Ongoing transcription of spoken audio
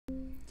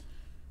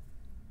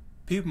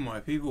People, my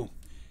people,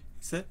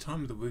 it's that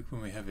time of the week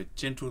when we have a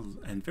gentle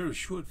and very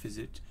short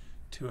visit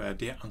to our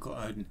dear Uncle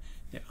Odin.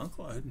 Now,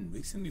 Uncle Odin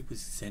recently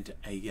was sent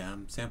a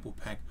sample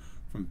pack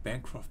from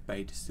Bancroft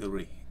Bay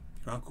Distillery.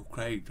 Your Uncle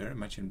Craig very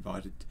much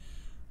invited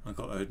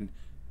Uncle Odin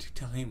to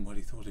tell him what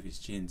he thought of his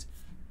gins,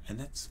 and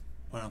that's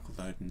what Uncle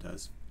Odin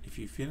does. If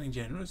you're feeling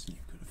generous and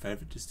you've got a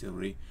favourite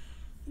distillery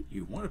that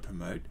you want to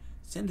promote,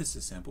 send us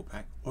a sample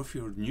pack. Or if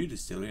you're a new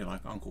distillery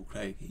like Uncle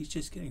Craig, he's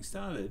just getting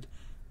started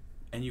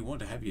and you want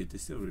to have your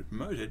distillery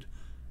promoted,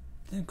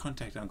 then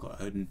contact Uncle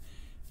Odin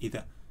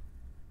either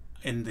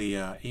in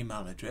the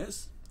email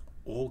address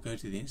or go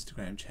to the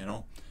Instagram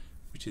channel,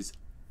 which is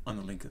on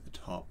the link at the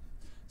top.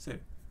 So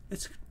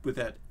let's,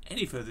 without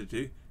any further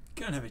ado,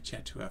 go and have a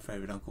chat to our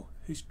favourite uncle,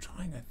 who's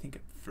trying, I think,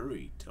 a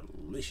very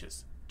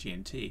delicious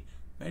G&T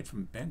made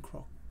from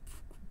Bancroft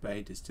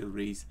Bay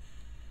Distillery's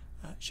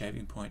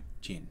Shaving Point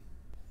Gin.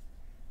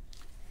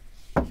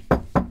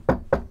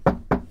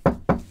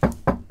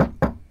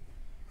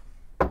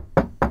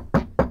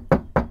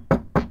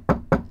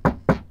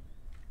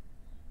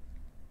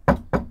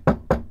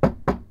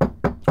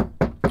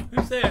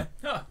 Who's there?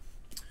 Ah,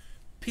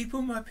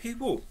 people, my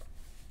people.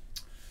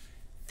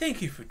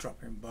 Thank you for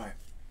dropping by.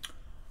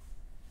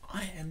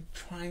 I am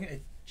trying a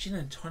gin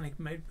and tonic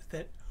made with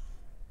that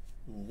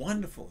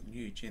wonderful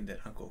new gin that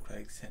Uncle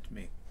Craig sent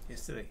me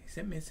yesterday. He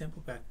sent me a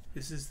sample pack.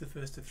 This is the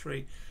first of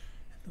 3.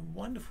 And the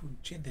wonderful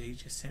gin that he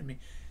just sent me,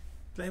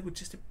 the label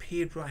just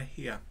appeared right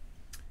here.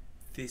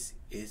 This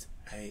is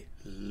a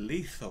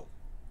lethal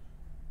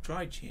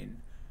dry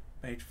gin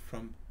made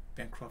from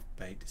Bancroft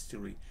Bay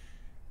Distillery,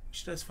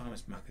 which does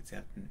farmers markets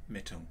out in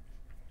Metung.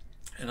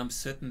 And I'm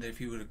certain that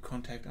if you were to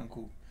contact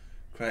Uncle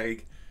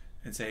Craig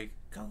and say,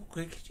 Uncle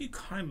Craig, could you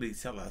kindly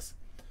sell us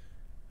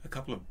a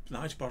couple of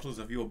large bottles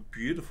of your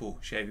beautiful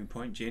Shaving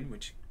Point gin,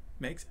 which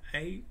makes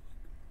a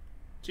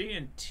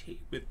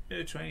G&T with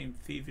Mediterranean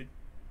fever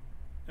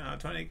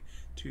tonic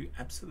to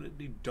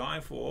absolutely die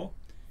for,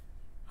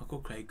 Uncle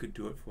Craig could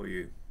do it for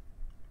you.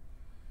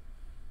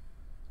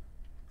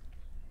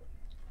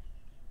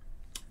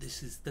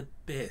 This is the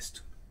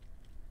best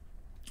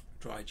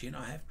dry gin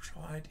I have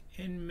tried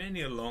in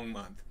many a long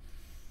month.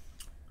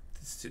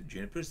 The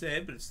juniper is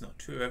there, but it's not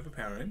too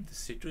overpowering. The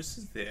citrus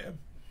is there,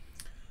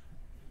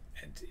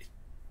 and it's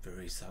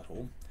very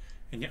subtle.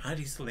 And your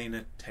Auntie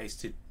Selena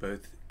tasted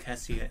both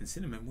cassia and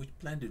cinnamon, which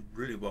blended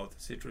really well with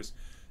the citrus.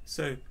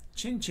 So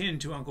chin chin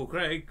to Uncle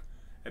Craig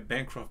at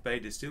Bancroft Bay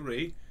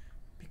Distillery,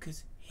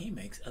 because he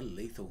makes a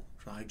lethal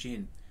dry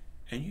gin,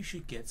 and you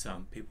should get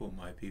some, people,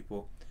 my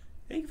people.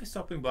 Thank you for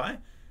stopping by.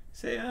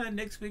 Say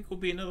next week will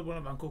be another one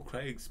of Uncle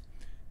Craig's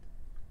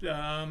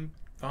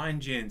fine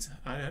gins.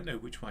 I don't know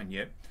which one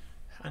yet.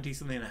 Auntie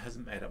Selena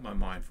hasn't made up my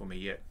mind for me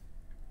yet.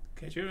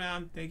 Catch you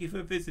around. Thank you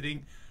for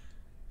visiting.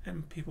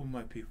 And people,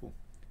 my people,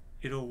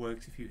 it all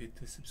works if you hit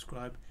the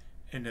subscribe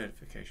and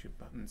notification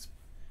buttons.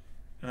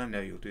 And I know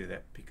you'll do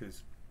that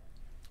because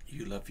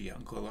you love your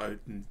Uncle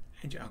Odin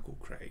and your Uncle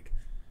Craig.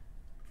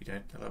 If you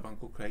don't love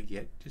Uncle Craig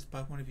yet, just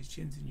buy one of his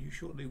gins and you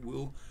shortly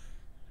will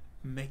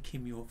make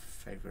him your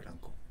favourite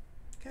uncle.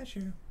 Catch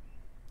you.